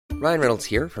Ryan Reynolds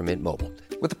here from Mint Mobile.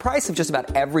 With the price of just about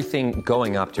everything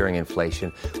going up during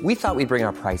inflation, we thought we'd bring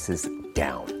our prices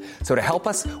down. So to help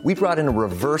us, we brought in a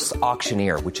reverse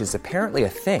auctioneer, which is apparently a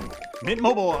thing. Mint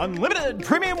Mobile Unlimited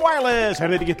Premium Wireless. How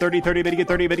to get 30, 30, bit to get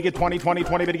 30, bit to get 20, 20,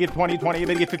 20, bit to get 20, 20,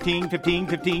 bit to get 15, 15,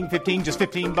 15, 15, just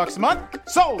 $15 a month?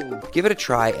 Sold! Give it a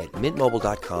try at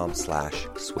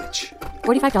mintmobile.com/switch.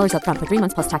 $45 up front for 3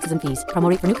 months plus taxes and fees. Promo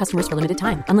rate for new customers for limited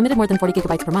time. Unlimited more than 40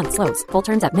 gigabytes per month. Slows full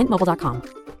terms at mintmobile.com.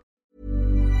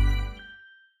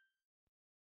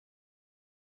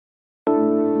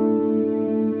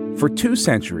 For 2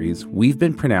 centuries, we've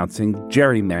been pronouncing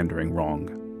gerrymandering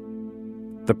wrong.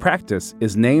 The practice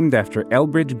is named after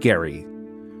Elbridge Gerry,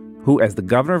 who, as the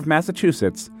governor of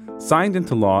Massachusetts, signed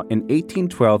into law an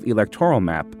 1812 electoral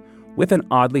map with an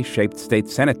oddly shaped state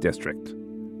Senate district,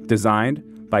 designed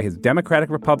by his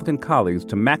Democratic-Republican colleagues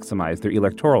to maximize their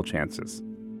electoral chances.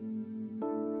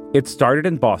 It started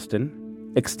in Boston,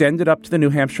 extended up to the New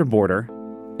Hampshire border,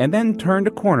 and then turned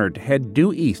a corner to head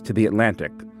due east to the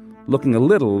Atlantic, looking a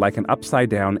little like an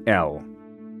upside-down L.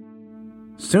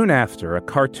 Soon after, a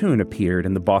cartoon appeared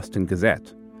in the Boston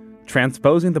Gazette,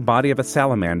 transposing the body of a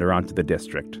salamander onto the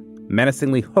district,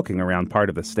 menacingly hooking around part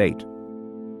of the state.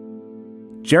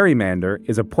 Gerrymander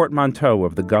is a portmanteau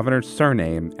of the governor's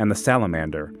surname and the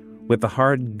salamander, with the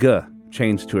hard G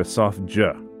changed to a soft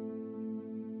J.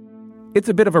 It's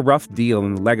a bit of a rough deal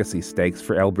in the legacy stakes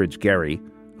for Elbridge Gerry,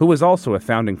 who was also a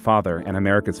founding father and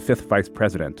America's 5th vice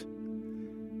president.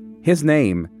 His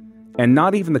name, and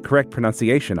not even the correct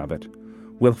pronunciation of it,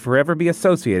 will forever be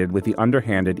associated with the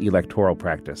underhanded electoral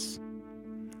practice.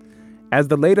 As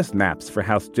the latest maps for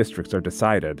House districts are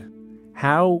decided,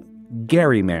 how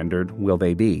gerrymandered will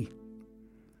they be?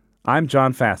 I'm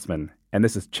John Fassman, and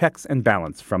this is Checks and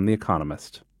Balance from The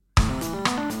Economist.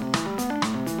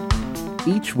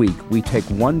 Each week, we take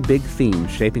one big theme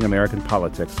shaping American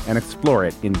politics and explore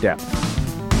it in depth.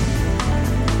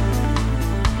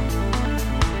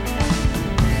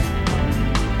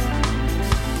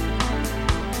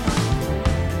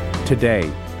 Today,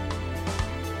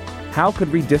 how could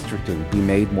redistricting be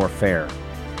made more fair?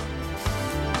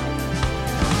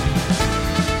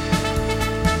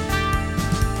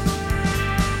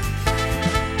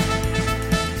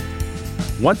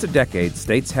 Once a decade,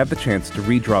 states have the chance to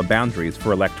redraw boundaries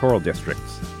for electoral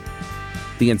districts.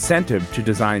 The incentive to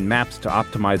design maps to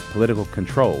optimize political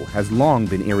control has long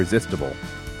been irresistible.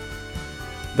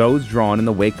 Those drawn in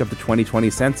the wake of the 2020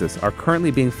 census are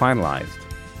currently being finalized.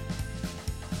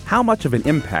 How much of an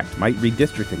impact might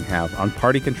redistricting have on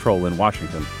party control in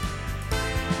Washington?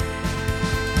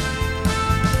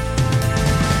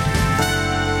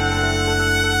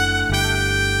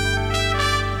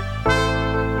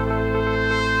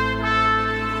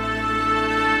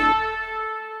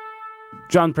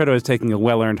 John Preto is taking a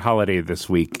well-earned holiday this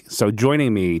week, so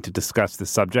joining me to discuss this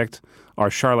subject are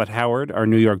Charlotte Howard, our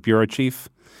New York bureau chief,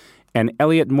 and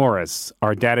Elliot Morris,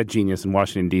 our data genius in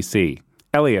Washington, D.C.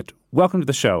 Elliot, welcome to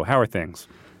the show. How are things?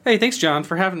 Hey, thanks, John,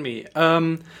 for having me.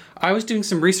 I was doing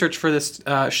some research for this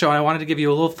show, and I wanted to give you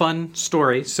a little fun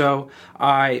story. So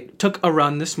I took a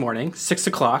run this morning, 6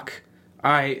 o'clock.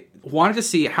 I wanted to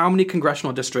see how many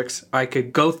congressional districts I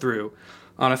could go through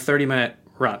on a 30-minute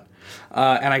run.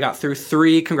 And I got through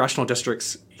 3 congressional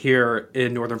districts here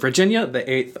in Northern Virginia, the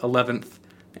 8th, 11th,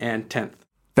 and 10th.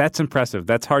 That's impressive.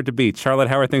 That's hard to beat. Charlotte,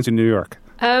 how are things in New York?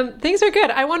 Things are good.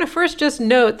 I want to first just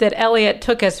note that Elliot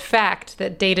took as fact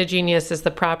that data genius is the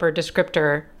proper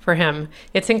descriptor for him.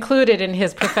 It's included in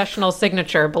his professional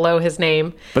signature below his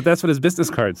name. But that's what his business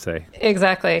cards say.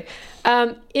 Exactly.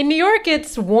 In New York,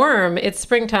 it's warm. It's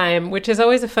springtime, which is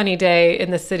always a funny day in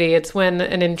the city. It's when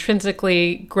an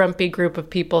intrinsically grumpy group of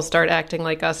people start acting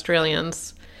like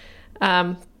Australians.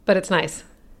 But it's nice.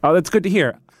 Oh, that's good to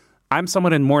hear. I'm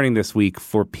somewhat in mourning this week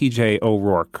for P.J.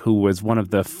 O'Rourke, who was one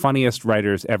of the funniest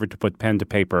writers ever to put pen to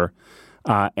paper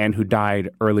and who died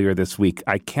earlier this week.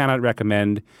 I cannot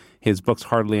recommend his books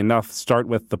hardly enough. Start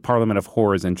with The Parliament of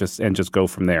Whores and just go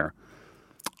from there.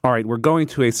 All right, we're going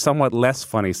to a somewhat less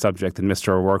funny subject than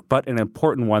Mr. O'Rourke, but an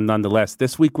important one nonetheless.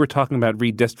 This week we're talking about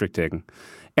redistricting.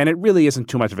 And it really isn't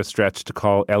too much of a stretch to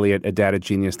call Elliot a data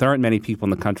genius. There aren't many people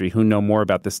in the country who know more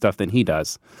about this stuff than he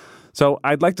does. So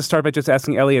I'd like to start by just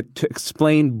asking Elliot to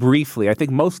explain briefly. I think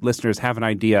most listeners have an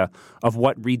idea of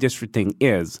what redistricting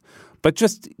is, but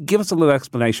just give us a little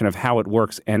explanation of how it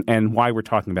works and why we're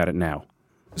talking about it now.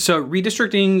 So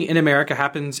redistricting in America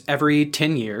happens every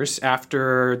 10 years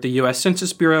after the U.S.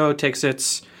 Census Bureau takes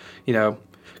its,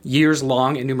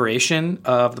 years-long enumeration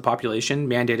of the population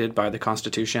mandated by the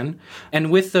Constitution.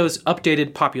 And with those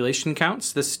updated population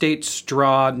counts, the states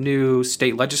draw new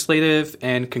state legislative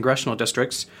and congressional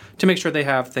districts to make sure they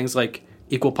have things like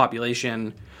equal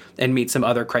population and meet some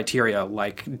other criteria,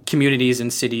 like communities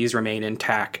and cities remain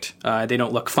intact. They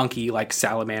don't look funky like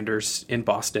salamanders in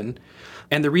Boston.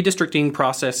 And the redistricting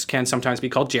process can sometimes be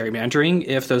called gerrymandering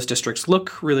if those districts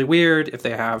look really weird, if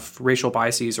they have racial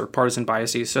biases or partisan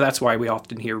biases. So that's why we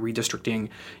often hear redistricting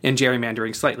and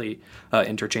gerrymandering slightly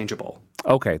interchangeable.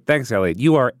 Okay, thanks, Elliot.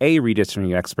 You are a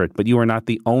redistricting expert, but you are not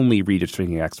the only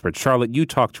redistricting expert. Charlotte, you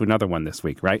talked to another one this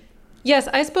week, right? Yes,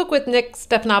 I spoke with Nick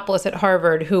Stephanopoulos at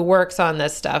Harvard, who works on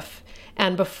this stuff.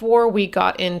 And before we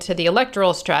got into the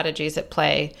electoral strategies at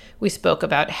play, we spoke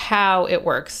about how it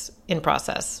works in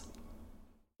process.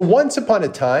 Once upon a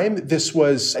time, this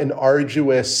was an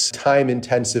arduous,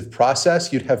 time-intensive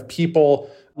process. You'd have people,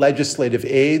 legislative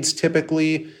aides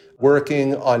typically,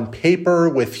 working on paper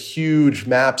with huge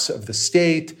maps of the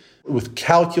state, with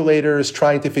calculators,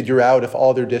 trying to figure out if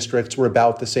all their districts were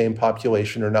about the same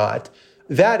population or not.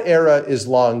 That era is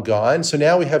long gone. So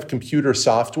now we have computer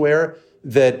software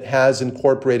that has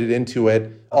incorporated into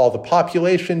it all the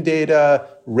population data,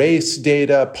 race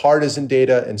data, partisan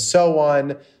data, and so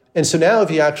on. And so now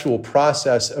the actual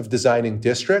process of designing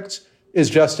districts is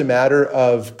just a matter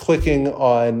of clicking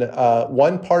on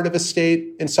one part of a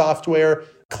state in software,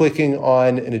 clicking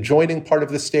on an adjoining part of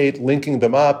the state, linking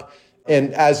them up,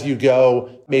 and as you go,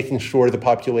 making sure the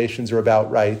populations are about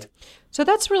right. So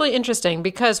that's really interesting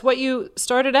because what you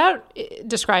started out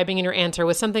describing in your answer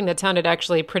was something that sounded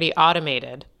actually pretty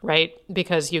automated, right?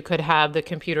 Because you could have the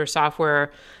computer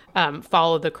software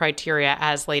follow the criteria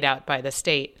as laid out by the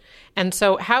state. And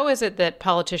so how is it that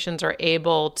politicians are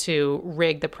able to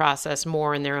rig the process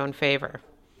more in their own favor?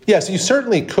 Yes, you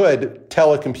certainly could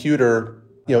tell a computer,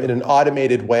 in an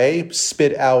automated way,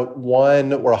 spit out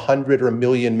 1 or 100 or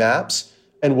 1,000,000 maps,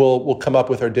 and we'll come up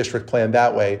with our district plan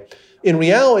that way. In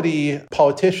reality,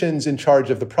 politicians in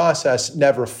charge of the process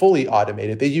never fully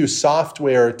automated. They use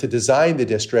software to design the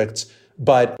districts,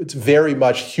 but it's very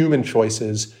much human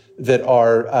choices that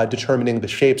are determining the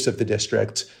shapes of the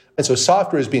districts. And so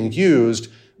software is being used,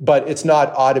 but it's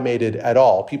not automated at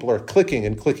all. People are clicking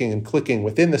and clicking and clicking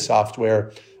within the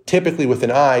software, typically with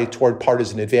an eye toward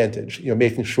partisan advantage,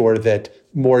 making sure that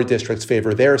more districts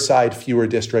favor their side, fewer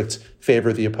districts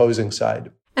favor the opposing side.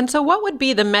 And so what would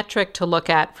be the metric to look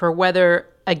at for whether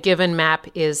a given map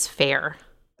is fair?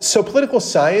 So political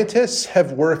scientists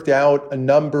have worked out a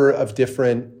number of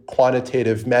different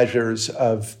quantitative measures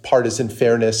of partisan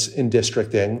fairness in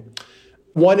districting.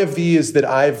 One of these that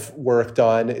I've worked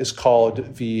on is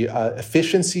called the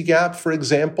efficiency gap, for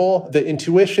example. The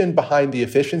intuition behind the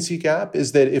efficiency gap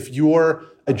is that if you're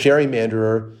a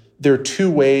gerrymanderer, there are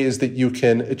two ways that you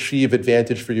can achieve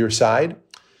advantage for your side.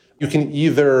 You can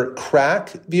either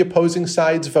crack the opposing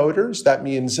side's voters. That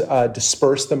means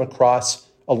disperse them across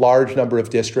a large number of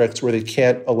districts where they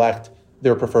can't elect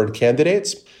their preferred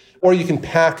candidates. Or you can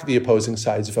pack the opposing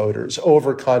side's voters,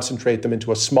 over-concentrate them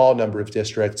into a small number of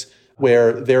districts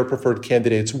where their preferred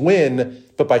candidates win,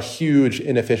 but by huge,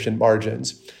 inefficient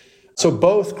margins. So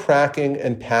both cracking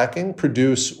and packing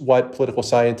produce what political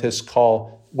scientists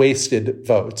call wasted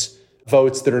votes,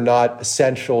 votes that are not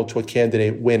essential to a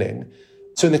candidate winning.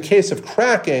 So in the case of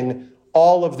cracking,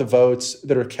 all of the votes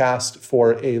that are cast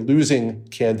for a losing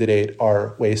candidate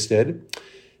are wasted.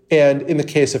 And in the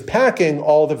case of packing,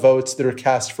 all the votes that are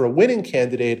cast for a winning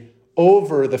candidate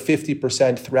over the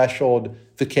 50% threshold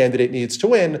the candidate needs to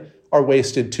win are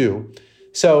wasted too.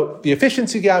 So the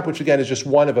efficiency gap, which again is just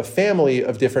one of a family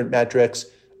of different metrics,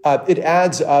 it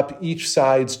adds up each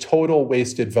side's total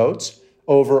wasted votes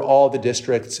over all the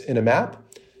districts in a map,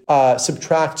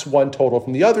 subtracts one total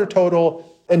from the other total,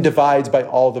 and divides by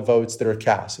all the votes that are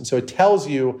cast. And so it tells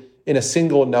you in a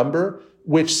single number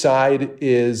which side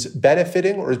is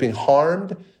benefiting or is being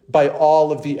harmed by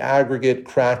all of the aggregate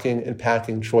cracking and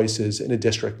packing choices in a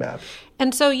district map.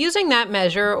 And so using that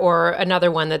measure or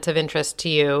another one that's of interest to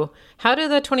you, how do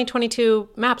the 2022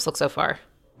 maps look so far?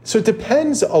 So it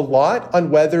depends a lot on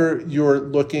whether you're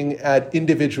looking at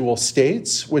individual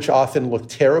states, which often look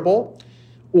terrible,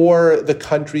 or the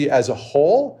country as a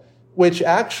whole, which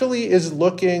actually is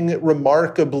looking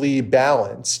remarkably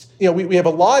balanced. We have a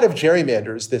lot of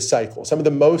gerrymanders this cycle, some of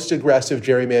the most aggressive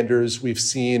gerrymanders we've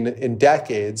seen in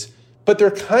decades, but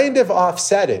they're kind of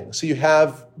offsetting. So you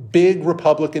have big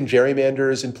Republican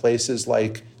gerrymanders in places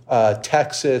like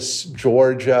Texas,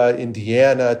 Georgia,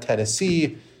 Indiana,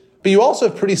 Tennessee, but you also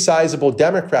have pretty sizable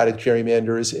Democratic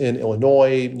gerrymanders in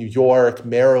Illinois, New York,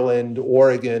 Maryland,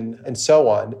 Oregon, and so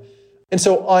on. And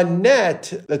so on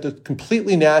net, at the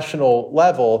completely national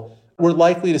level, we're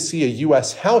likely to see a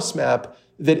U.S. House map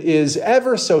that is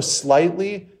ever so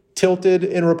slightly tilted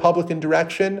in a Republican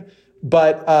direction,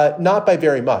 but not by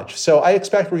very much. So I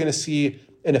expect we're going to see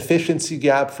an efficiency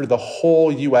gap for the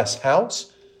whole U.S.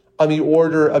 House on the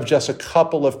order of just a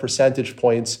couple of percentage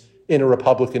points in a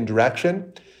Republican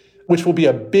direction, which will be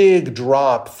a big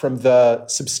drop from the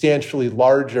substantially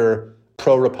larger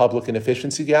pro-Republican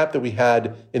efficiency gap that we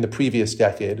had in the previous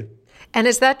decade. And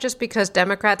is that just because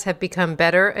Democrats have become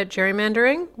better at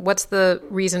gerrymandering? What's the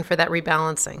reason for that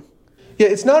rebalancing? Yeah,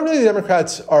 it's not really the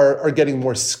Democrats are getting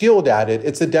more skilled at it.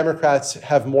 It's the Democrats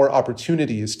have more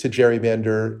opportunities to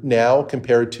gerrymander now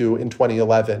compared to in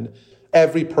 2011.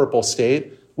 Every purple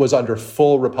state was under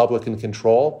full Republican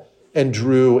control and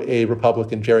drew a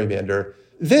Republican gerrymander.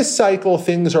 This cycle,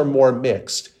 things are more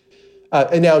mixed.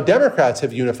 And now Democrats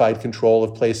have unified control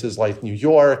of places like New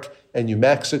York and New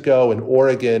Mexico and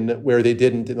Oregon, where they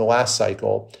didn't in the last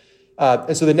cycle.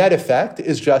 And so the net effect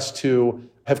is just to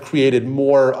have created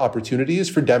more opportunities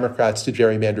for Democrats to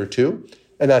gerrymander too,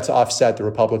 and that's offset the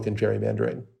Republican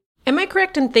gerrymandering. Am I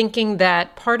correct in thinking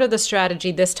that part of the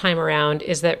strategy this time around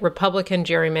is that Republican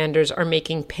gerrymanders are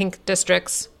making pink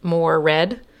districts more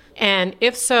red? And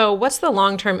if so, what's the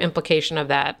long-term implication of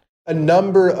that? A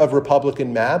number of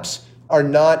Republican maps are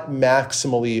not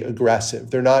maximally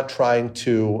aggressive. They're not trying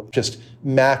to just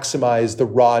maximize the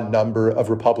raw number of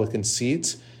Republican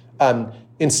seats.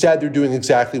 Instead, they're doing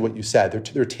exactly what you said.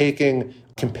 They're taking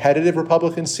competitive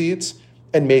Republican seats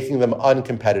and making them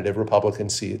uncompetitive Republican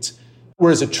seats.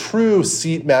 Whereas a true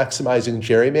seat maximizing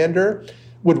gerrymander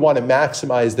would want to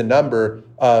maximize the number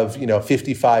of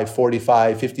 55,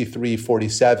 45, 53,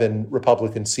 47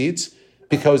 Republican seats,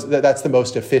 because that's the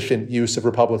most efficient use of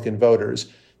Republican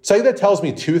voters. So I think that tells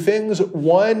me two things.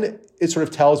 One, it sort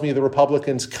of tells me the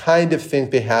Republicans kind of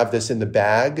think they have this in the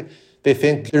bag. They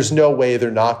think there's no way they're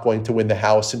not going to win the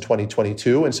House in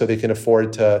 2022, and so they can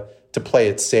afford to play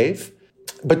it safe.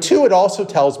 But two, it also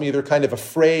tells me they're kind of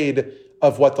afraid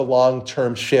of what the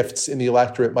long-term shifts in the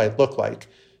electorate might look like.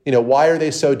 Why are they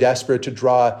so desperate to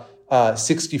draw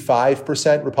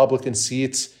 65% Republican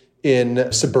seats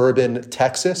in suburban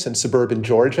Texas and suburban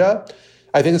Georgia?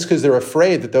 I think it's because they're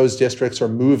afraid that those districts are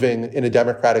moving in a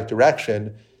Democratic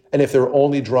direction. And if they're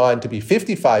only drawn to be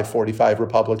 55-45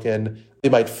 Republican, they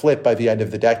might flip by the end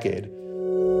of the decade.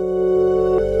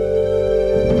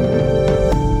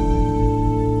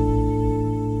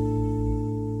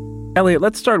 Elliot,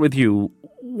 let's start with you.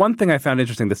 One thing I found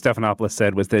interesting that Stephanopoulos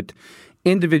said was that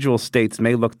individual states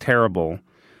may look terrible,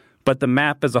 but the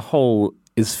map as a whole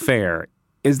is fair.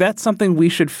 Is that something we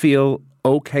should feel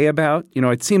okay about?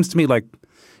 It seems to me like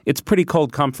it's pretty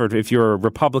cold comfort if you're a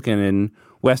Republican in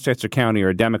Westchester County or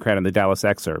a Democrat in the Dallas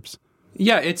exurbs.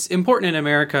 Yeah, it's important in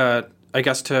America, I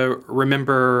guess, to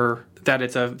remember that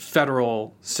it's a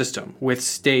federal system with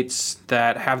states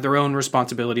that have their own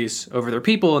responsibilities over their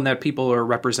people and that people are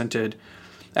represented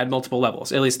at multiple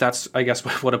levels. At least that's, I guess,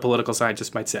 what a political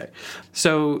scientist might say.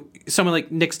 So someone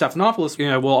like Nick Stephanopoulos,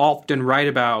 will often write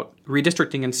about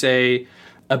redistricting and say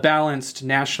a balanced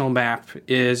national map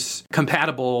is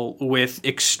compatible with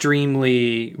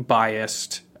extremely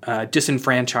biased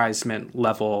disenfranchisement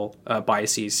level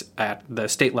biases at the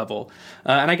state level.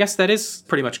 And I guess that is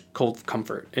pretty much cold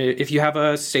comfort. If you have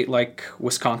a state like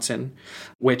Wisconsin,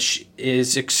 which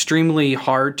is extremely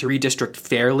hard to redistrict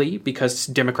fairly because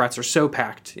Democrats are so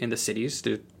packed in the cities,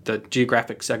 the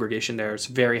geographic segregation there is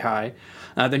very high,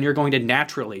 then you're going to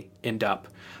naturally end up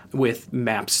with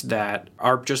maps that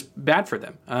are just bad for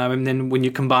them. And then when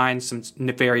you combine some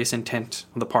nefarious intent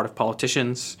on the part of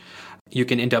politicians, you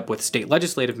can end up with state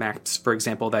legislative maps, for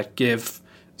example, that give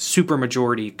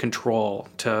supermajority control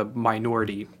to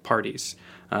minority parties.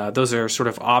 Those are sort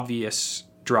of obvious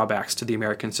drawbacks to the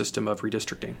American system of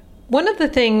redistricting. One of the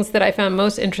things that I found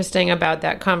most interesting about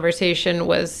that conversation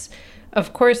was,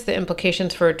 of course, the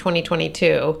implications for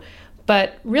 2022,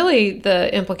 but really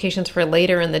the implications for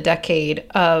later in the decade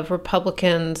of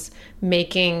Republicans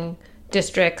making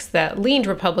districts that leaned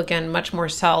Republican much more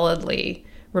solidly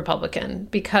Republican,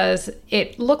 because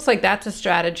it looks like that's a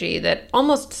strategy that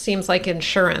almost seems like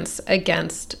insurance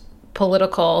against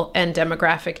political and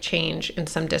demographic change in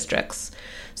some districts.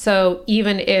 So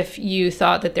even if you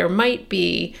thought that there might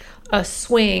be a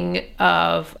swing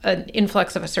of an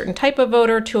influx of a certain type of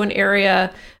voter to an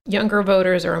area, younger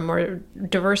voters or a more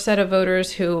diverse set of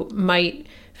voters who might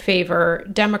favor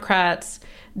Democrats,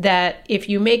 that if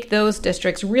you make those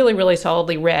districts really, really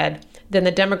solidly red, then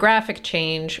the demographic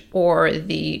change or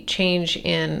the change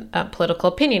in political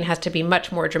opinion has to be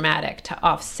much more dramatic to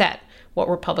offset what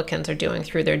Republicans are doing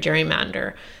through their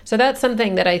gerrymander. So that's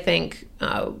something that I think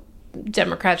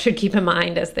Democrats should keep in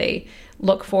mind as they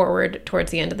look forward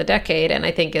towards the end of the decade, and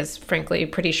I think is frankly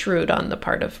pretty shrewd on the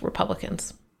part of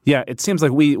Republicans. Yeah, it seems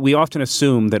like we often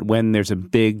assume that when there's a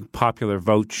big popular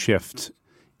vote shift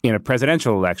in a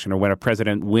presidential election or when a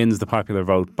president wins the popular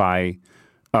vote by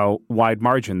a wide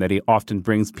margin, that he often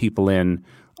brings people in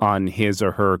on his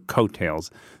or her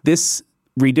coattails. This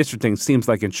redistricting seems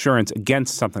like insurance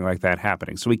against something like that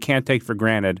happening. So we can't take for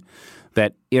granted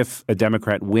that if a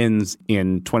Democrat wins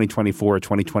in 2024 or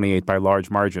 2028 by large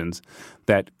margins,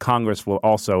 that Congress will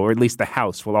also, or at least the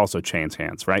House will also change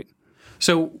hands, right?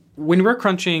 So when we're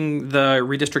crunching the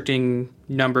redistricting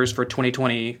numbers for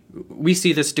 2020, we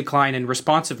see this decline in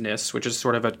responsiveness, which is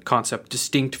sort of a concept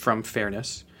distinct from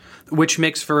fairness, which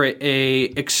makes for a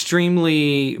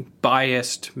extremely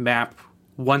biased map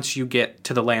once you get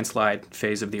to the landslide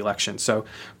phase of the election. So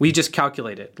we just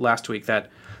calculated last week that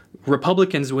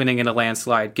Republicans winning in a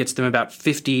landslide gets them about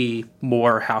 50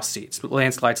 more House seats.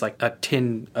 Landslide's like a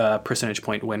 10 percentage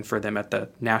point win for them at the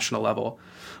national level.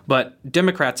 But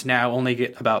Democrats now only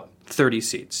get about 30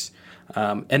 seats.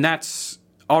 And that's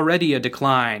already a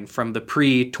decline from the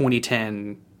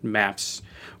pre-2010 maps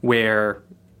where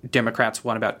Democrats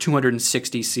won about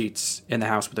 260 seats in the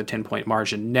House with a 10-point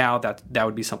margin. Now that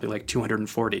would be something like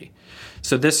 240.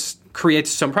 So this creates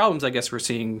some problems, I guess, we're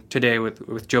seeing today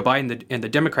with Joe Biden and the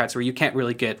Democrats, where you can't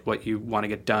really get what you want to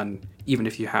get done, even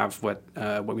if you have what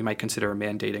we might consider a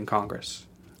mandate in Congress.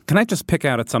 Can I just pick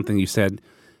out at something you said?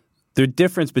 The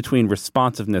difference between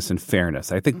responsiveness and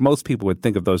fairness. I think most people would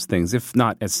think of those things, if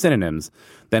not as synonyms,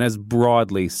 then as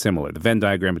broadly similar. The Venn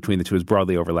diagram between the two is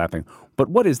broadly overlapping. But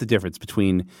what is the difference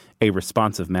between a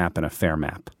responsive map and a fair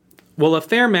map? Well, a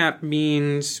fair map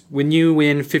means when you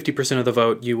win 50% of the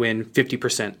vote, you win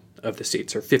 50% of the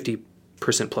seats, or 50%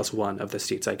 plus one of the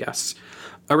seats, I guess.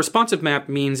 A responsive map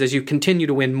means as you continue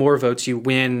to win more votes, you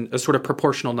win a sort of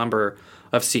proportional number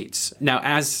of seats. Now,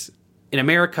 as in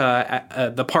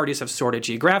America, the parties have sorted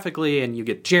geographically, and you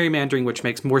get gerrymandering, which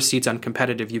makes more seats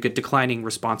uncompetitive. You get declining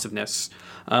responsiveness.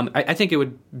 I think it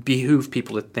would behoove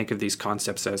people to think of these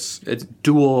concepts as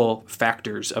dual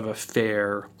factors of a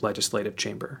fair legislative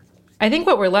chamber. I think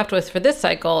what we're left with for this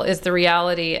cycle is the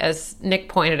reality, as Nick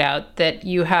pointed out, that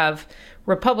you have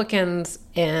Republicans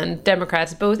and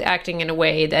Democrats both acting in a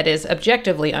way that is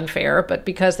objectively unfair, but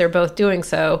because they're both doing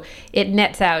so, it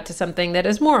nets out to something that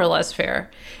is more or less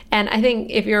fair. And I think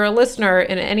if you're a listener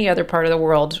in any other part of the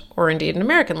world, or indeed an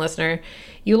American listener,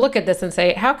 you look at this and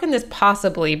say, how can this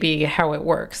possibly be how it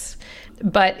works?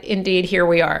 But indeed, here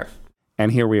we are.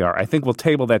 And here we are. I think we'll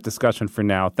table that discussion for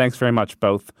now. Thanks very much,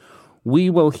 both.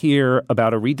 We will hear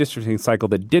about a redistricting cycle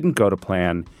that didn't go to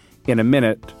plan in a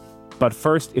minute. But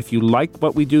first, if you like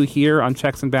what we do here on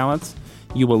Checks and Balance,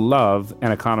 you will love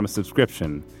an Economist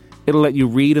subscription. It'll let you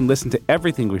read and listen to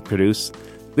everything we produce.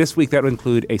 This week, that will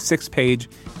include a 6-page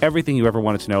everything you ever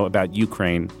wanted to know about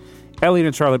Ukraine. Elliot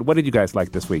and Charlotte, what did you guys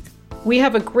like this week? We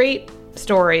have a great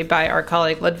story by our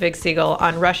colleague Ludwig Siegel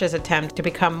on Russia's attempt to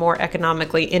become more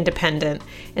economically independent,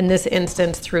 in this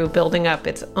instance through building up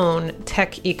its own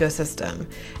tech ecosystem.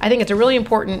 I think it's a really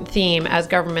important theme as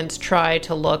governments try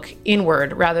to look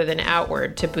inward rather than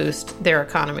outward to boost their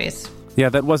economies. Yeah,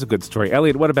 that was a good story.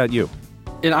 Elliot, what about you?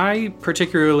 And I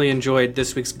particularly enjoyed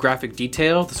this week's graphic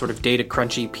detail, the sort of data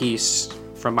crunchy piece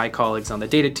from my colleagues on the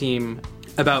data team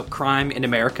about crime in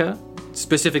America,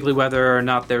 specifically whether or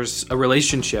not there's a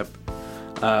relationship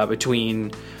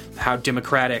between how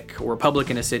Democratic or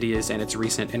Republican a city is and its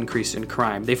recent increase in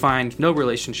crime. They find no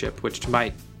relationship, which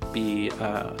might be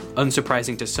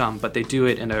unsurprising to some, but they do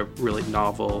it in a really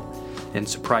novel and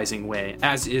surprising way,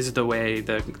 as is the way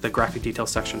the graphic detail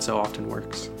section so often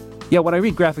works. Yeah, when I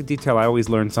read graphic detail, I always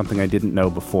learn something I didn't know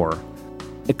before.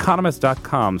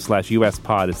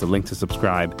 Economist.com/USPod is the link to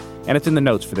subscribe, and it's in the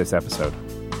notes for this episode.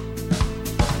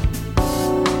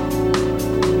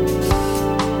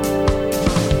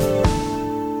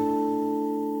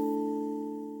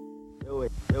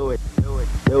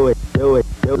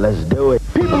 Let's do it.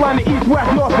 People on the east,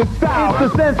 west, north, and south.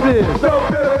 It's the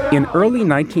census. In early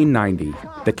 1990,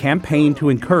 the campaign to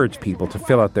encourage people to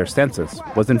fill out their census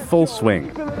was in full swing.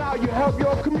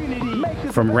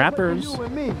 From rappers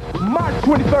March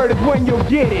 23rd is when you'll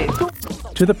get it.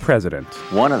 To the president.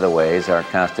 One of the ways our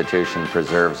Constitution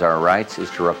preserves our rights is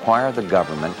to require the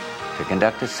government to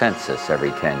conduct a census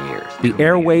every 10 years. The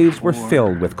airwaves were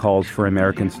filled with calls for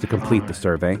Americans to complete the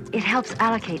survey. It helps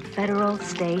allocate federal,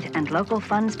 state, and local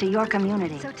funds to your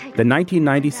community. The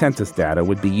 1990 census data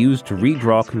would be used to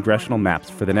redraw congressional maps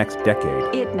for the next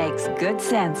decade. It makes good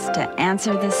sense to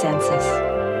answer the census.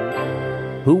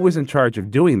 Who was in charge of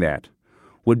doing that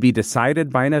would be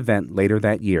decided by an event later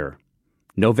that year,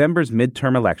 November's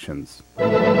midterm elections.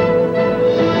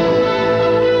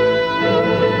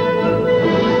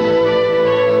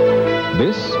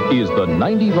 This is the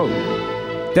 90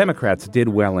 Vote. Democrats did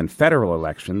well in federal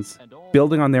elections,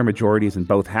 building on their majorities in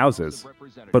both houses,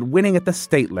 but winning at the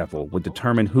state level would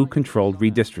determine who controlled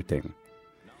redistricting.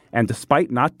 And despite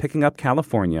not picking up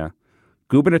California,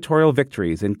 gubernatorial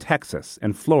victories in Texas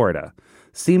and Florida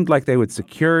seemed like they would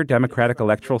secure Democratic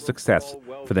electoral success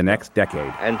for the next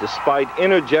decade. And despite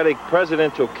energetic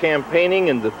presidential campaigning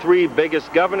in the three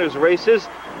biggest governor's races,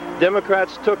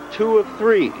 Democrats took 2 of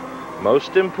 3,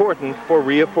 most important for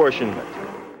reapportionment.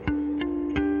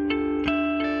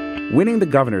 Winning the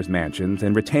governor's mansions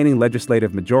and retaining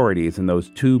legislative majorities in those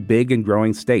 2 big and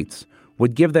growing states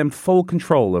would give them full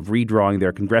control of redrawing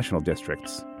their congressional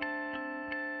districts.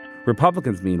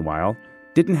 Republicans, meanwhile,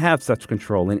 didn't have such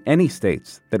control in any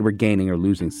states that were gaining or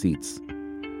losing seats,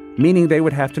 meaning they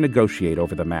would have to negotiate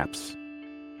over the maps.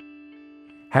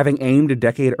 Having aimed a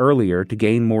decade earlier to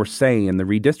gain more say in the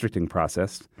redistricting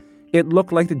process, it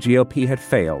looked like the GOP had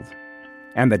failed,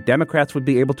 and that Democrats would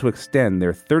be able to extend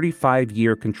their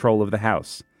 35-year control of the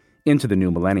House into the new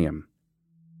millennium.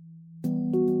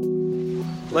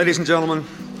 Ladies and gentlemen,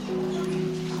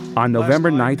 on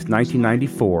November 9th,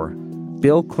 1994,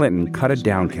 Bill Clinton cut a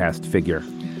downcast figure.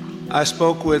 I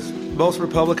spoke with both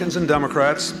Republicans and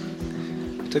Democrats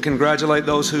to congratulate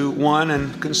those who won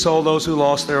and console those who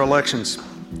lost their elections.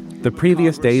 The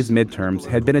previous day's midterms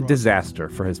had been a disaster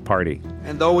for his party.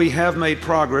 And though we have made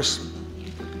progress,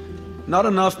 not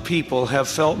enough people have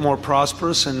felt more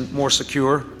prosperous and more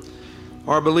secure,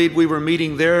 or believed we were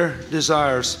meeting their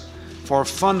desires for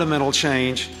fundamental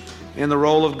change in the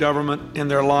role of government in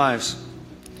their lives.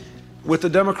 With the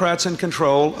Democrats in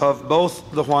control of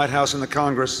both the White House and the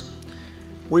Congress,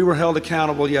 we were held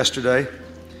accountable yesterday,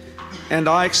 and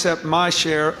I accept my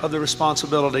share of the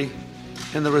responsibility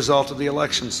in the result of the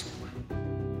elections.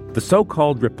 The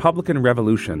so-called Republican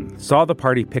Revolution saw the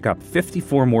party pick up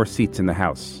 54 more seats in the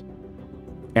House.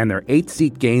 And their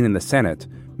 8-seat gain in the Senate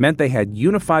meant they had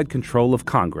unified control of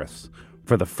Congress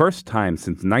for the first time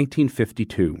since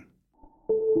 1952.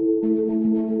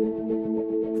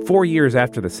 4 years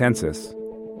after the census,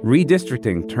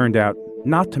 redistricting turned out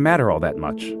not to matter all that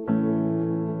much.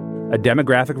 A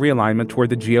demographic realignment toward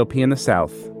the GOP in the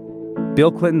South,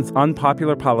 Bill Clinton's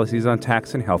unpopular policies on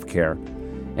tax and health care,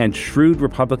 and shrewd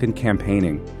Republican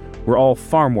campaigning were all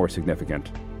far more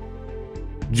significant.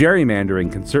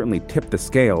 Gerrymandering can certainly tip the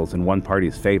scales in one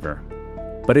party's favor,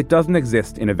 but it doesn't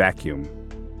exist in a vacuum.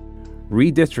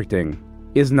 Redistricting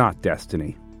is not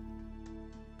destiny.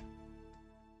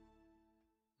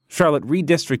 Charlotte,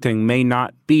 redistricting may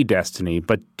not be destiny,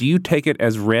 but do you take it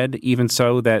as read, even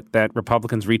so, that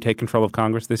Republicans retake control of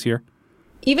Congress this year?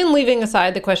 Even leaving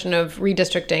aside the question of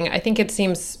redistricting, I think it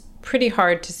seems pretty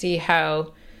hard to see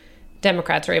how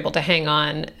Democrats are able to hang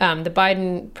on. The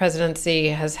Biden presidency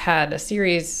has had a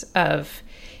series of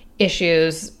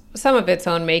issues, some of its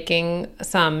own making,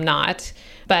 some not.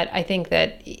 But I think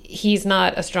that he's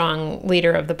not a strong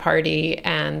leader of the party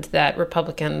and that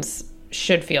Republicans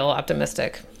should feel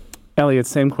optimistic. Elliot,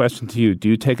 same question to you. Do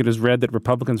you take it as read that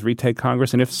Republicans retake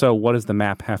Congress? And if so, what does the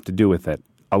map have to do with it?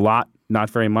 A lot? Not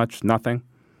very much? Nothing?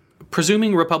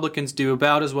 Presuming Republicans do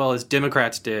about as well as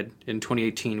Democrats did in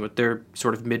 2018 with their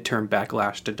sort of midterm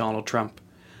backlash to Donald Trump,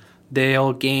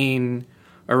 they'll gain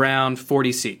around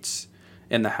 40 seats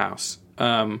in the House.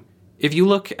 If you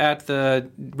look at the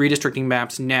redistricting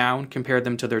maps now and compare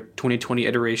them to their 2020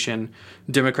 iteration,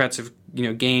 Democrats have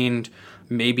gained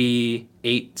maybe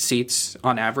 8 seats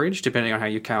on average, depending on how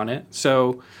you count it.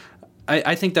 So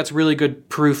I think that's really good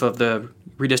proof of the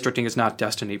redistricting is not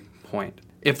destiny point.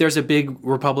 If there's a big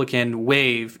Republican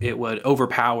wave, it would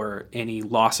overpower any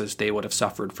losses they would have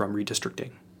suffered from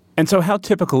redistricting. And so how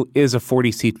typical is a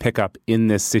 40-seat pickup in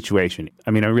this situation?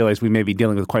 I mean, I realize we may be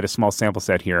dealing with quite a small sample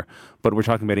set here, but we're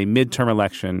talking about a midterm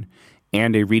election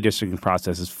and a redistricting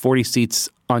process. Is 40 seats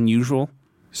unusual?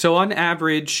 So on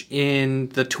average, in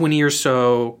the 20 or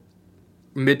so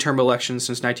midterm elections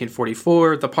since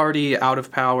 1944, the party out of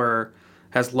power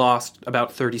has lost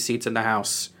about 30 seats in the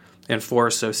House and 4 or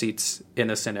so seats in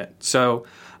the Senate. So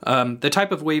the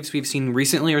type of waves we've seen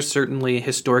recently are certainly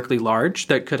historically large.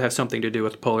 That could have something to do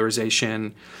with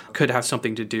polarization, could have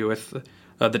something to do with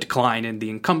the decline in the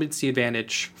incumbency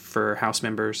advantage for House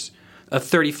members. A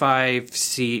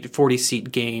 35-seat,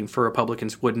 40-seat gain for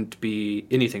Republicans wouldn't be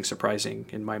anything surprising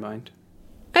in my mind.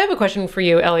 I have a question for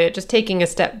you, Elliot, just taking a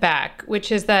step back,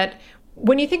 which is that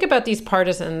when you think about these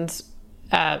partisans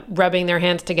rubbing their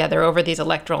hands together over these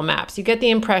electoral maps, you get the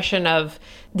impression of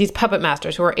these puppet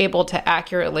masters who are able to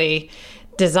accurately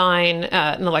design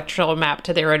an electoral map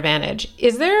to their advantage.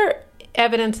 Is there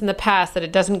evidence in the past that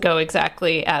it doesn't go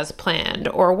exactly as planned?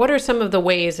 Or what are some of the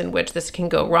ways in which this can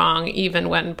go wrong, even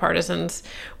when partisans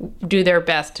do their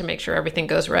best to make sure everything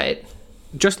goes right?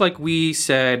 Just like we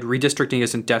said, redistricting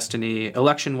isn't destiny,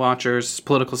 election watchers,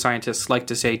 political scientists like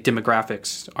to say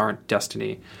demographics aren't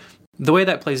destiny. The way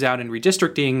that plays out in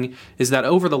redistricting is that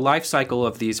over the life cycle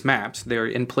of these maps, they're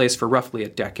in place for roughly a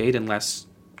decade, unless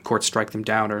courts strike them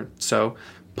down or so,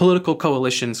 political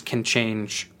coalitions can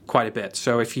change quite a bit.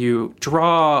 So if you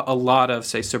draw a lot of,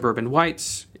 say, suburban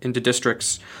whites into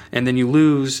districts, and then you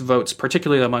lose votes,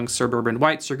 particularly among suburban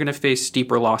whites, you're going to face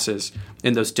steeper losses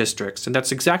in those districts. And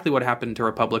that's exactly what happened to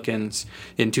Republicans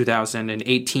in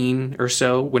 2018 or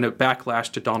so, when a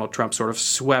backlash to Donald Trump sort of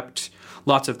swept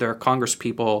lots of their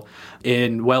congresspeople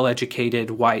in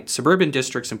well-educated white suburban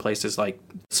districts in places like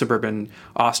suburban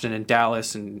Austin and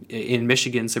Dallas, and in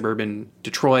Michigan, suburban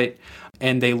Detroit.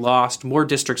 And they lost more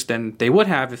districts than they would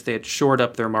have if they had shored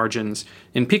up their margins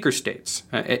in peaker states.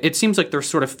 It seems like they're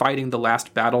sort of fighting the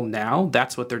last battle now.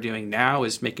 That's what they're doing now,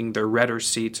 is making their redder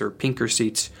seats or pinker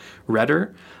seats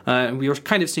redder. And we were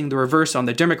kind of seeing the reverse on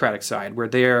the Democratic side, where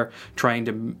they're trying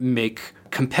to make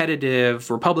competitive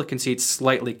Republican seats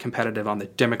slightly competitive on the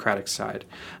Democratic side.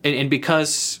 And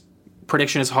because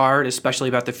prediction is hard, especially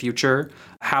about the future,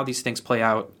 how these things play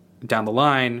out down the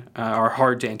line are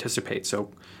hard to anticipate.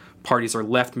 So parties are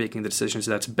left making the decisions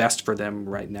that's best for them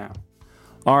right now.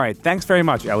 All right. Thanks very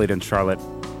much, Elliot and Charlotte.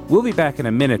 We'll be back in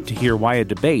a minute to hear why a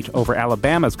debate over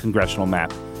Alabama's congressional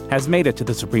map has made it to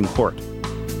the Supreme Court.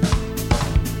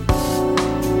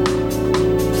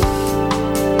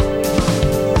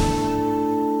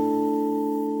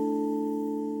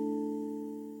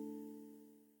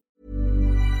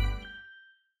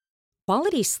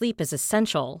 Quality sleep is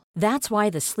essential. That's why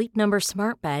the Sleep Number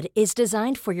Smart Bed is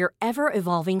designed for your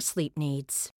ever-evolving sleep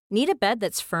needs. Need a bed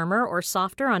that's firmer or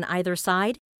softer on either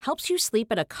side? Helps you sleep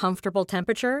at a comfortable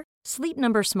temperature? Sleep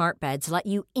Number Smart Beds let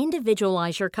you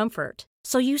individualize your comfort,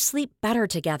 so you sleep better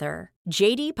together.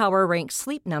 J.D. Power ranks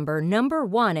Sleep Number number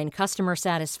 1 in customer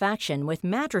satisfaction with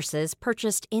mattresses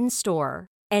purchased in-store.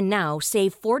 And now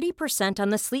save 40% on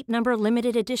the Sleep Number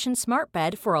Limited Edition Smart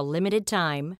Bed for a limited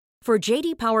time. For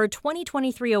J.D. Power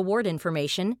 2023 award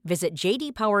information, visit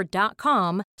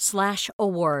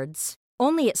jdpower.com/awards.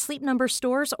 Only at Sleep Number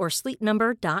stores or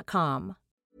sleepnumber.com.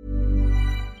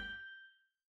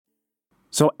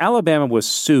 So Alabama was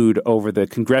sued over the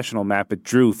congressional map it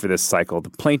drew for this cycle. The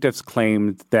plaintiffs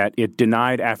claimed that it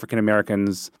denied African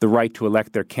Americans the right to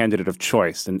elect their candidate of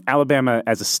choice. And Alabama,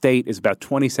 as a state, is about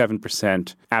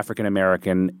 27% African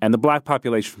American, and the black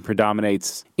population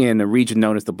predominates in a region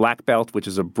known as the Black Belt, which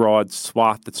is a broad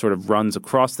swath that sort of runs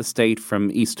across the state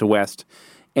from east to west,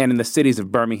 and in the cities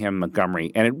of Birmingham and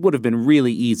Montgomery. And it would have been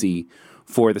really easy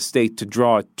for the state to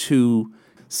draw two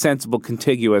sensible,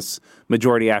 contiguous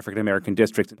majority African-American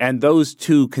districts. And those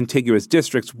two contiguous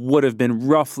districts would have been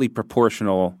roughly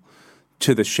proportional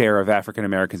to the share of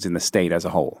African-Americans in the state as a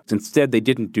whole. Instead, they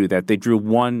didn't do that. They drew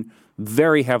one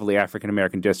very heavily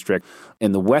African-American district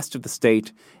in the west of the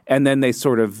state, and then they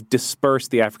sort of dispersed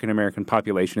the African-American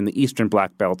population in the eastern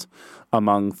Black Belt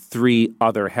among three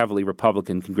other heavily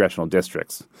Republican congressional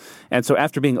districts. And so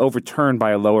after being overturned by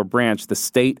a lower branch, the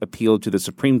state appealed to the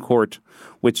Supreme Court,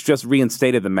 which just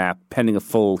reinstated the map pending a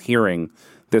full hearing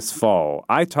this fall.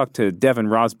 I talked to Devin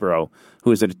Rosborough,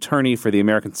 who is an attorney for the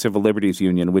American Civil Liberties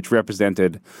Union, which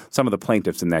represented some of the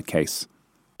plaintiffs in that case.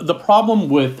 The problem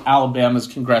with Alabama's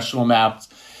congressional maps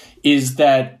is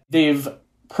that they've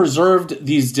preserved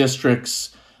these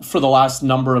districts for the last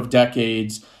number of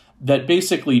decades that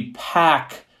basically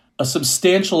pack a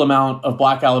substantial amount of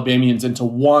Black Alabamians into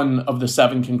one of the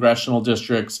 7 congressional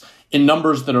districts in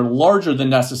numbers that are larger than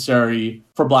necessary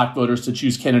for Black voters to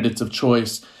choose candidates of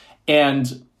choice.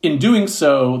 And in doing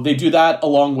so, they do that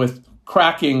along with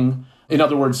cracking, in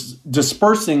other words,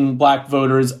 dispersing Black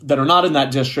voters that are not in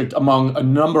that district among a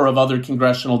number of other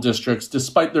congressional districts,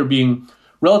 despite their being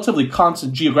relatively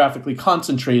geographically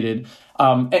concentrated.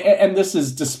 And this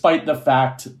is despite the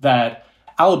fact that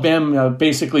Alabama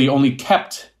basically only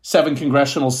kept 7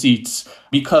 congressional seats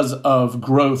because of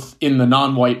growth in the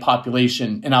non-white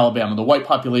population in Alabama. The white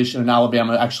population in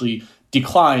Alabama actually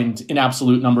declined in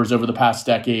absolute numbers over the past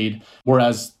decade,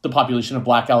 whereas the population of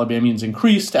Black Alabamians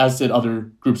increased, as did other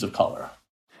groups of color.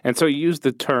 And so you use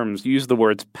the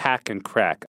words pack and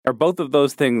crack. Are both of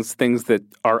those things that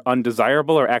are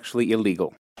undesirable or actually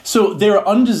illegal? So they're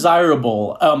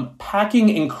undesirable.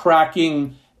 Packing and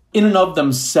cracking in and of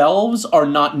themselves are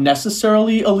not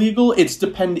necessarily illegal. It's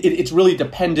really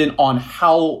dependent on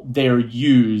how they're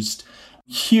used.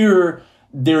 Here,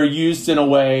 they're used in a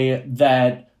way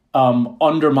that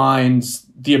undermines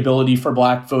the ability for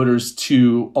Black voters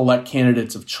to elect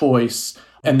candidates of choice,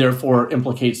 and therefore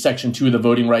implicates Section 2 of the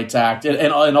Voting Rights Act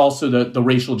and also the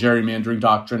racial gerrymandering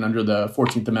doctrine under the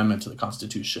 14th Amendment to the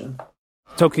Constitution.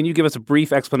 So can you give us a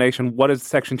brief explanation? What is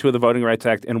Section 2 of the Voting Rights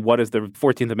Act, and what does the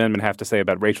 14th Amendment have to say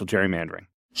about racial gerrymandering?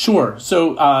 Sure.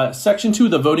 So Section 2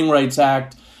 of the Voting Rights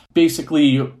Act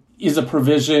basically is a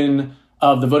provision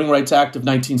of the Voting Rights Act of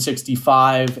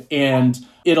 1965, and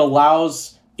it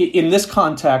allows, in this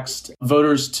context,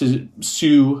 voters to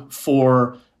sue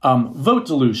for vote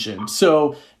dilution.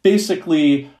 So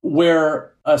basically,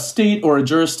 where a state or a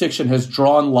jurisdiction has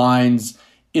drawn lines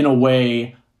in a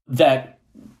way that,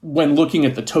 when looking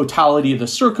at the totality of the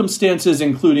circumstances,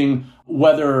 including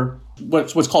whether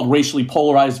what's called racially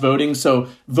polarized voting, so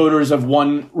voters of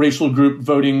one racial group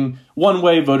voting one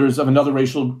way, voters of another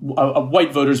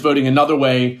white voters voting another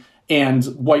way, and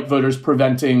white voters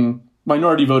preventing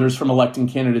minority voters from electing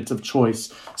candidates of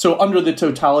choice. So under the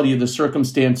totality of the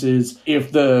circumstances,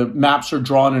 if the maps are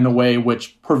drawn in a way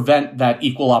which prevent that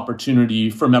equal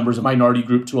opportunity for members of minority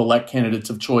group to elect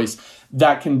candidates of choice,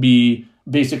 that can be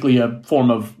basically a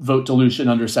form of vote dilution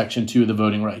under Section 2 of the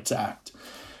Voting Rights Act.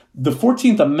 The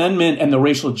 14th Amendment and the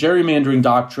racial gerrymandering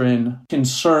doctrine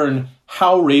concern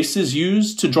how race is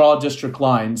used to draw district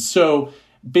lines. So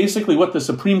basically what the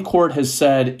Supreme Court has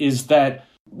said is that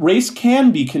race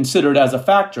can be considered as a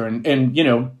factor, and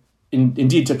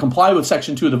indeed to comply with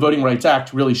Section 2 of the Voting Rights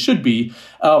Act really should be.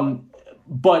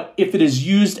 But if it is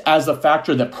used as a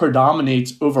factor that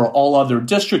predominates over all other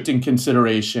districting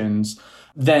considerations,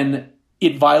 then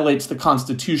it violates the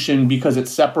Constitution because it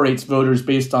separates voters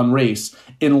based on race,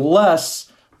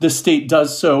 unless the state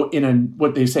does so in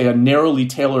what they say a narrowly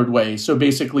tailored way. So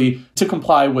basically to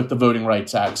comply with the Voting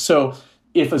Rights Act. So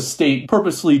if a state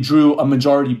purposely drew a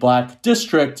majority Black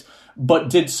district, but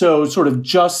did so sort of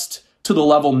just to the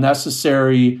level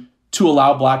necessary to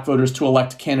allow Black voters to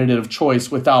elect a candidate of choice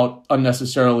without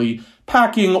unnecessarily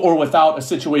packing, or without a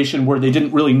situation where they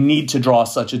didn't really need to draw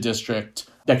such a district,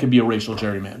 that could be a racial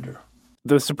gerrymander.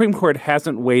 The Supreme Court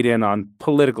hasn't weighed in on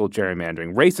political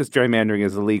gerrymandering. Racist gerrymandering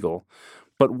is illegal.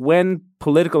 But when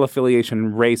political affiliation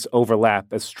and race overlap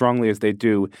as strongly as they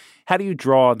do, how do you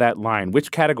draw that line?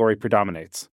 Which category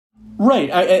predominates?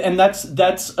 Right. And that's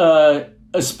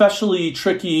especially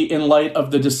tricky in light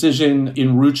of the decision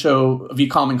in Rucho v.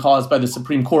 Common Cause by the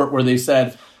Supreme Court, where they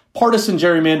said partisan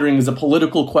gerrymandering is a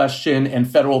political question and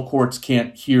federal courts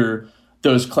can't hear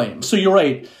those claims. So you're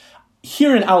right.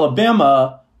 Here in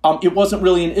Alabama, it wasn't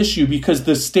really an issue because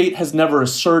the state has never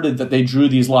asserted that they drew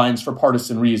these lines for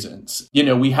partisan reasons.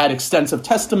 We had extensive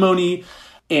testimony,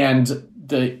 and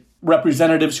the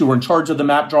representatives who were in charge of the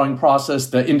map drawing process,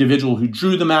 the individual who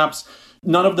drew the maps,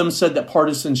 none of them said that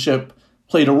partisanship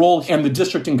played a role, and the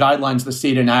districting guidelines the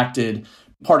state enacted,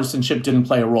 partisanship didn't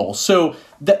play a role. So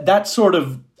that's sort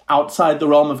of outside the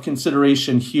realm of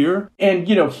consideration here. And,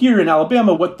 here in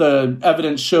Alabama, what the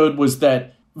evidence showed was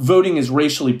that voting is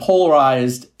racially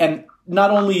polarized, and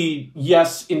not only,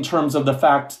 yes, in terms of the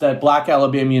fact that Black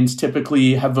Alabamians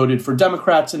typically have voted for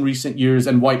Democrats in recent years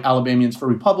and white Alabamians for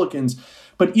Republicans,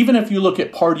 but even if you look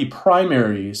at party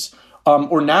primaries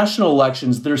or national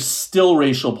elections, there's still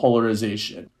racial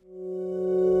polarization.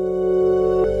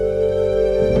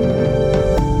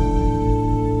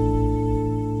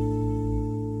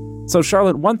 So,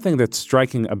 Charlotte, one thing that's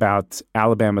striking about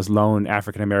Alabama's lone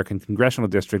African-American congressional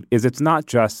district is it's not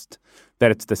just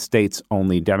that it's the state's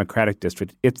only Democratic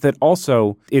district. It's that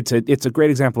also it's a great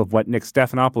example of what Nick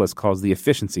Stephanopoulos calls the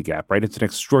efficiency gap, right? It's an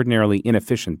extraordinarily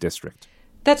inefficient district.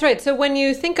 That's right. So when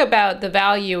you think about the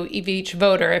value of each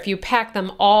voter, if you pack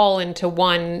them all into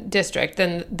one district,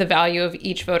 then the value of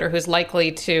each voter who's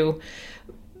likely to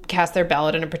cast their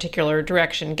ballot in a particular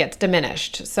direction gets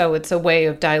diminished. So it's a way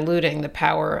of diluting the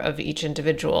power of each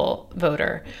individual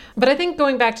voter. But I think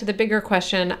going back to the bigger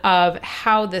question of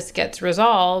how this gets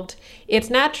resolved, it's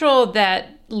natural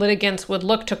that litigants would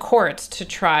look to courts to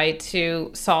try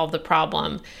to solve the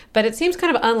problem. But it seems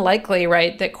kind of unlikely,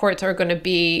 right, that courts are going to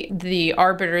be the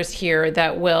arbiters here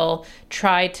that will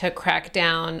try to crack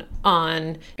down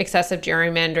on excessive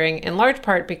gerrymandering, in large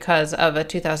part because of a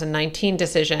 2019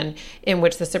 decision in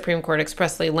which the Supreme Court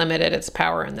expressly limited its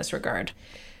power in this regard.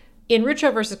 In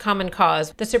Rucho versus Common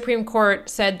Cause, the Supreme Court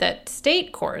said that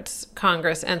state courts,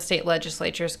 Congress, and state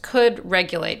legislatures could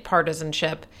regulate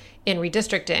partisanship in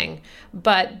redistricting,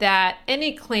 but that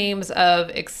any claims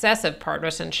of excessive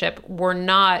partisanship were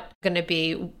not going to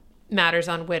be matters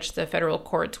on which the federal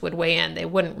courts would weigh in. They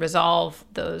wouldn't resolve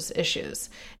those issues.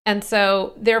 And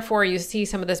so, therefore, you see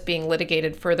some of this being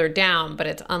litigated further down, but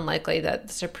it's unlikely that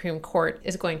the Supreme Court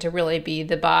is going to really be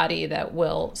the body that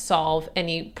will solve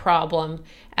any problem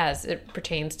as it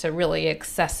pertains to really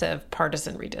excessive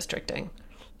partisan redistricting.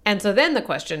 And so then the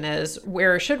question is,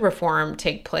 where should reform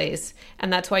take place?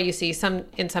 And that's why you see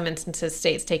in some instances,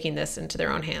 states taking this into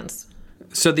their own hands.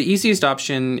 So the easiest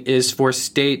option is for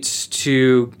states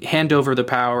to hand over the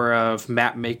power of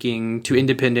map making to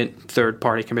independent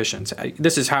third-party commissions.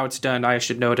 This is how it's done, I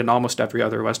should note, in almost every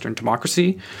other Western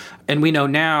democracy. And we know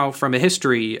now from a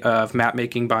history of map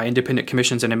making by independent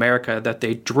commissions in America that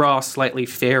they draw slightly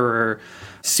fairer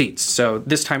seats. So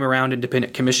this time around,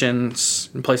 independent commissions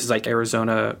in places like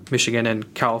Arizona, Michigan,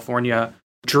 and California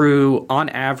drew, on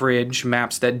average,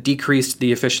 maps that decreased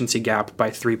the efficiency gap by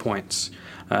 3 points.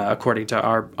 According to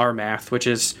our math, which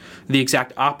is the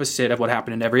exact opposite of what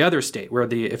happened in every other state, where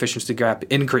the efficiency gap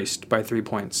increased by 3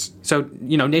 points. So,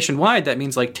 nationwide, that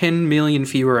means like 10 million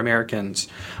fewer Americans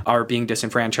are being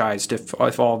disenfranchised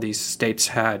if all these states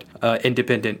had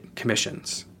independent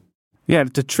commissions. Yeah,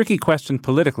 it's a tricky question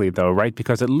politically, though, right?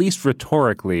 Because at least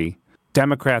rhetorically,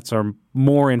 Democrats are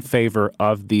more in favor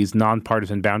of these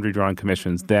nonpartisan boundary-drawing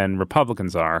commissions than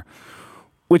Republicans are.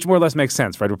 Which more or less makes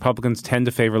sense, right? Republicans tend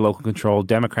to favor local control.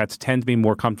 Democrats tend to be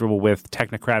more comfortable with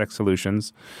technocratic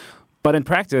solutions. But in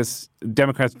practice,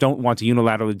 Democrats don't want to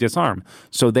unilaterally disarm.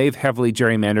 So they've heavily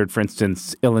gerrymandered, for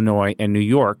instance, Illinois and New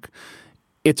York.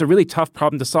 It's a really tough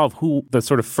problem to solve, the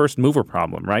sort of first mover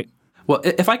problem, right? Well,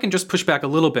 if I can just push back a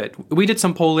little bit, we did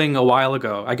some polling a while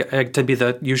ago, I to be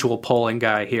the usual polling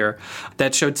guy here,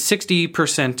 that showed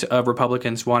 60% of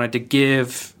Republicans wanted to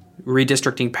give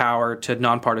redistricting power to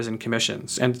nonpartisan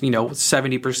commissions. And,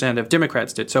 70% of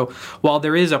Democrats did. So while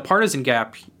there is a partisan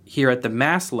gap here at the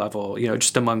mass level,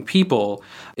 just among people,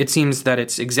 it seems that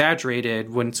it's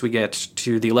exaggerated once we get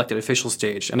to the elected official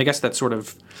stage. And I guess that's sort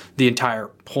of the entire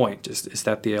point, is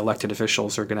that the elected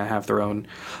officials are going to have their own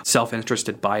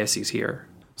self-interested biases here.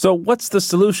 So what's the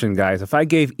solution, guys? If I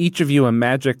gave each of you a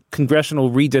magic congressional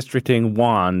redistricting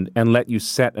wand and let you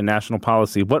set a national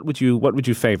policy, what would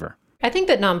you favor? I think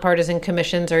that nonpartisan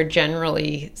commissions are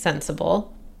generally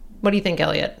sensible. What do you think,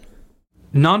 Elliot?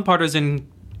 Nonpartisan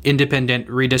independent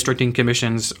redistricting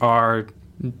commissions are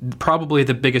probably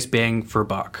the biggest bang for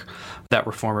buck that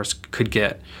reformers could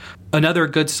get. Another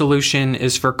good solution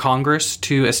is for Congress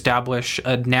to establish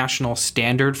a national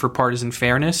standard for partisan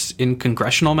fairness in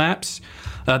congressional maps.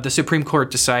 The Supreme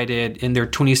Court decided in their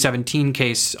 2017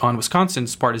 case on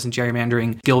Wisconsin's partisan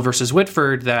gerrymandering, Gill versus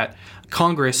Whitford, that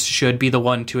Congress should be the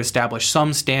one to establish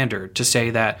some standard to say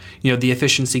that, the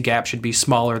efficiency gap should be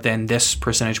smaller than this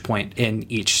percentage point in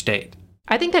each state.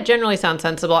 I think that generally sounds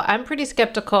sensible. I'm pretty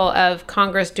skeptical of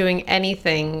Congress doing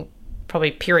anything,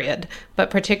 probably period, but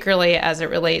particularly as it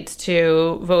relates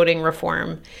to voting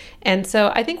reform. And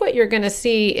so I think what you're going to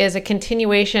see is a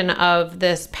continuation of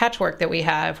this patchwork that we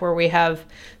have, where we have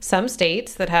some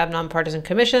states that have nonpartisan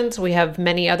commissions. We have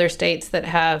many other states that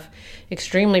have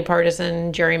extremely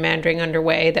partisan gerrymandering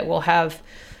underway that will have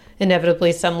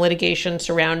inevitably some litigation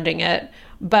surrounding it.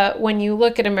 But when you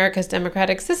look at America's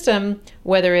democratic system,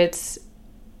 whether it's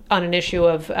on an issue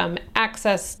of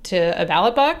access to a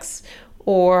ballot box,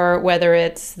 or whether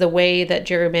it's the way that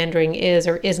gerrymandering is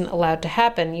or isn't allowed to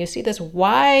happen, you see this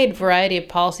wide variety of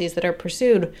policies that are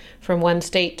pursued from one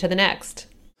state to the next.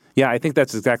 Yeah, I think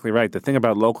that's exactly right. The thing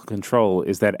about local control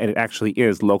is that it actually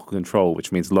is local control,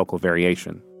 which means local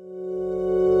variation.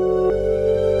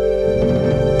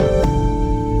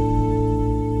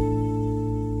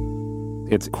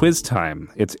 It's quiz time.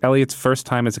 It's Elliot's first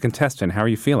time as a contestant. How are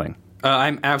you feeling?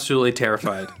 I'm absolutely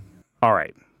terrified. All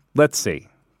right, let's see.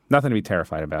 Nothing to be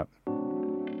terrified about.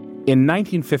 In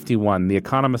 1951, The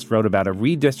Economist wrote about a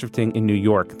redistricting in New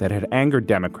York that had angered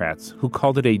Democrats, who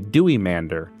called it a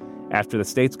Dewey-mander after the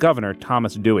state's governor,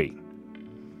 Thomas Dewey.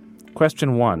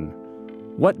 Question 1.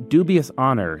 What dubious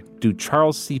honor do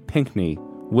Charles C. Pinckney,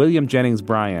 William Jennings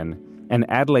Bryan, and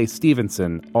Adlai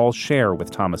Stevenson all share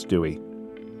with Thomas Dewey?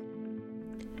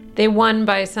 They won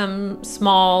by some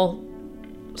small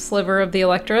sliver of the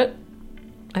electorate.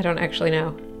 I don't actually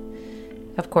know.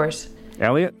 Of course.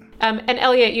 Elliot? And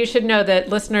Elliot, you should know that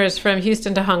listeners from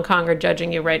Houston to Hong Kong are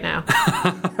judging you right now.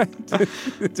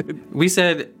 We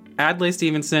said Adlai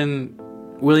Stevenson,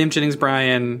 William Jennings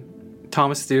Bryan,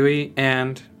 Thomas Dewey,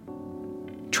 and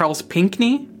Charles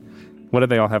Pinckney? What do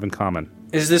they all have in common?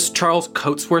 Is this Charles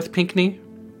Coatsworth Pinckney?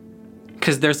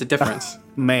 Because there's a difference.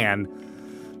 Man,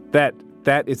 that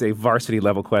is a varsity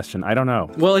level question. I don't know.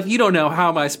 Well, if you don't know, how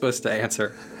am I supposed to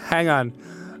answer? Hang on.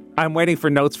 I'm waiting for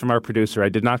notes from our producer. I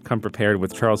did not come prepared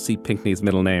with Charles C. Pinckney's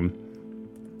middle name.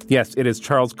 Yes, it is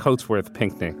Charles Coatsworth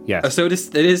Pinckney. Yes. So it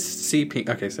is C. Pink.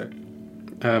 Okay, sir.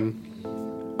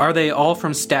 Are they all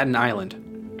from Staten Island?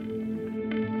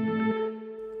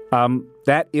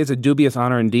 That is a dubious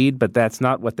honor indeed, but that's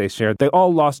not what they shared. They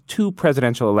all lost 2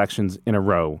 presidential elections in a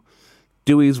row.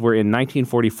 Dewey's were in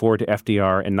 1944 to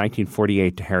FDR and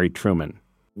 1948 to Harry Truman.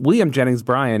 William Jennings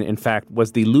Bryan, in fact,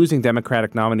 was the losing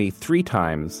Democratic nominee 3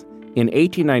 times, in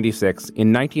 1896,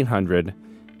 in 1900,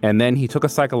 and then he took a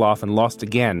cycle off and lost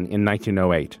again in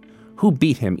 1908. Who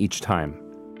beat him each time?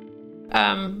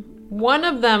 One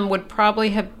of them would probably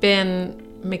have been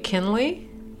McKinley.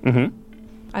 Mm-hmm.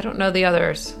 I don't know the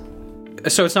others.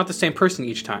 So it's not the same person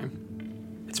each time?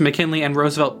 It's McKinley and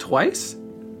Roosevelt twice?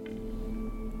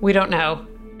 We don't know.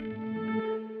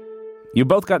 You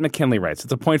both got McKinley right. So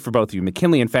it's a point for both of you.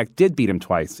 McKinley, in fact, did beat him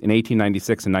twice, in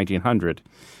 1896 and 1900.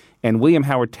 And William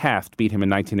Howard Taft beat him in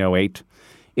 1908.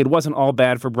 It wasn't all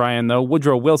bad for Bryan, though.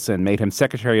 Woodrow Wilson made him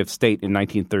Secretary of State in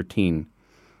 1913,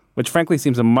 which frankly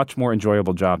seems a much more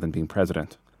enjoyable job than being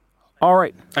president. All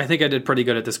right. I think I did pretty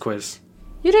good at this quiz.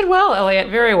 You did well, Elliot.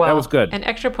 Very well. That was good. And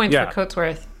extra points for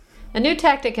Coatsworth. A new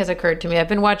tactic has occurred to me. I've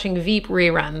been watching Veep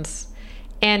reruns,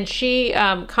 and she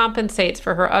compensates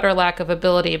for her utter lack of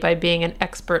ability by being an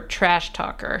expert trash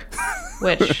talker,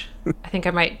 which I think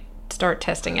I might start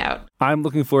testing out. I'm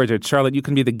looking forward to it. Charlotte, you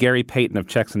can be the Gary Payton of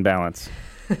Checks and Balance.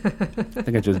 I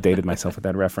think I just dated myself with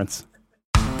that reference.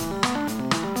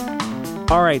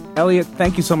 All right, Elliot,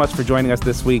 thank you so much for joining us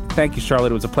this week. Thank you,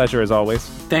 Charlotte. It was a pleasure as always.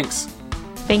 Thanks.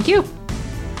 Thank you.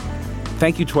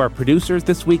 Thank you to our producers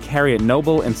this week, Harriet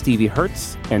Noble and Stevie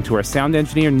Hertz, and to our sound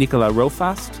engineer, Nicola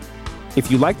Rofast. If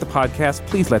you like the podcast,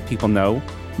 please let people know.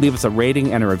 Leave us a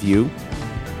rating and a review.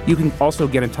 You can also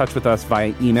get in touch with us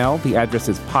via email. The address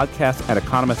is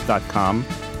podcast@economist.com.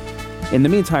 In the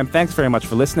meantime, thanks very much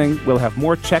for listening. We'll have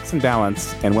more Checks and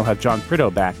Balance, and we'll have John Prideaux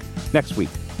back next week.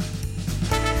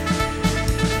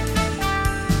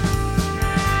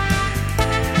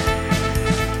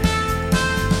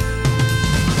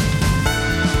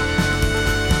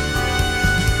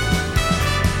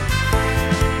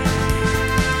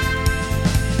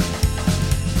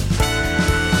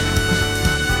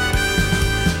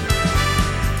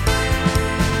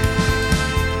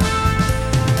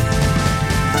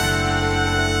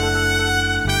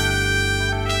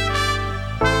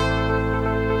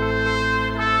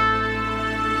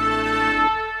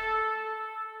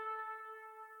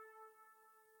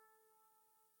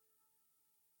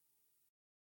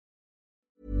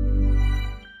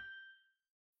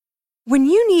 When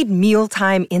you need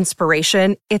mealtime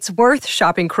inspiration, it's worth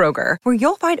shopping Kroger, where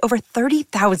you'll find over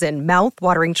 30,000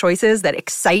 mouth-watering choices that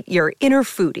excite your inner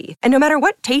foodie. And no matter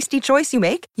what tasty choice you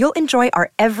make, you'll enjoy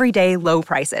our everyday low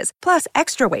prices, plus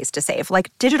extra ways to save,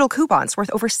 like digital coupons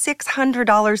worth over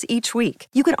 $600 each week.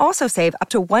 You can also save up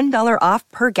to $1 off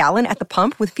per gallon at the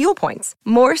pump with fuel points.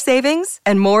 More savings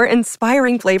and more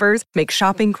inspiring flavors make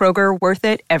shopping Kroger worth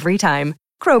it every time.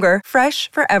 Kroger,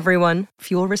 fresh for everyone.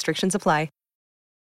 Fuel restrictions apply.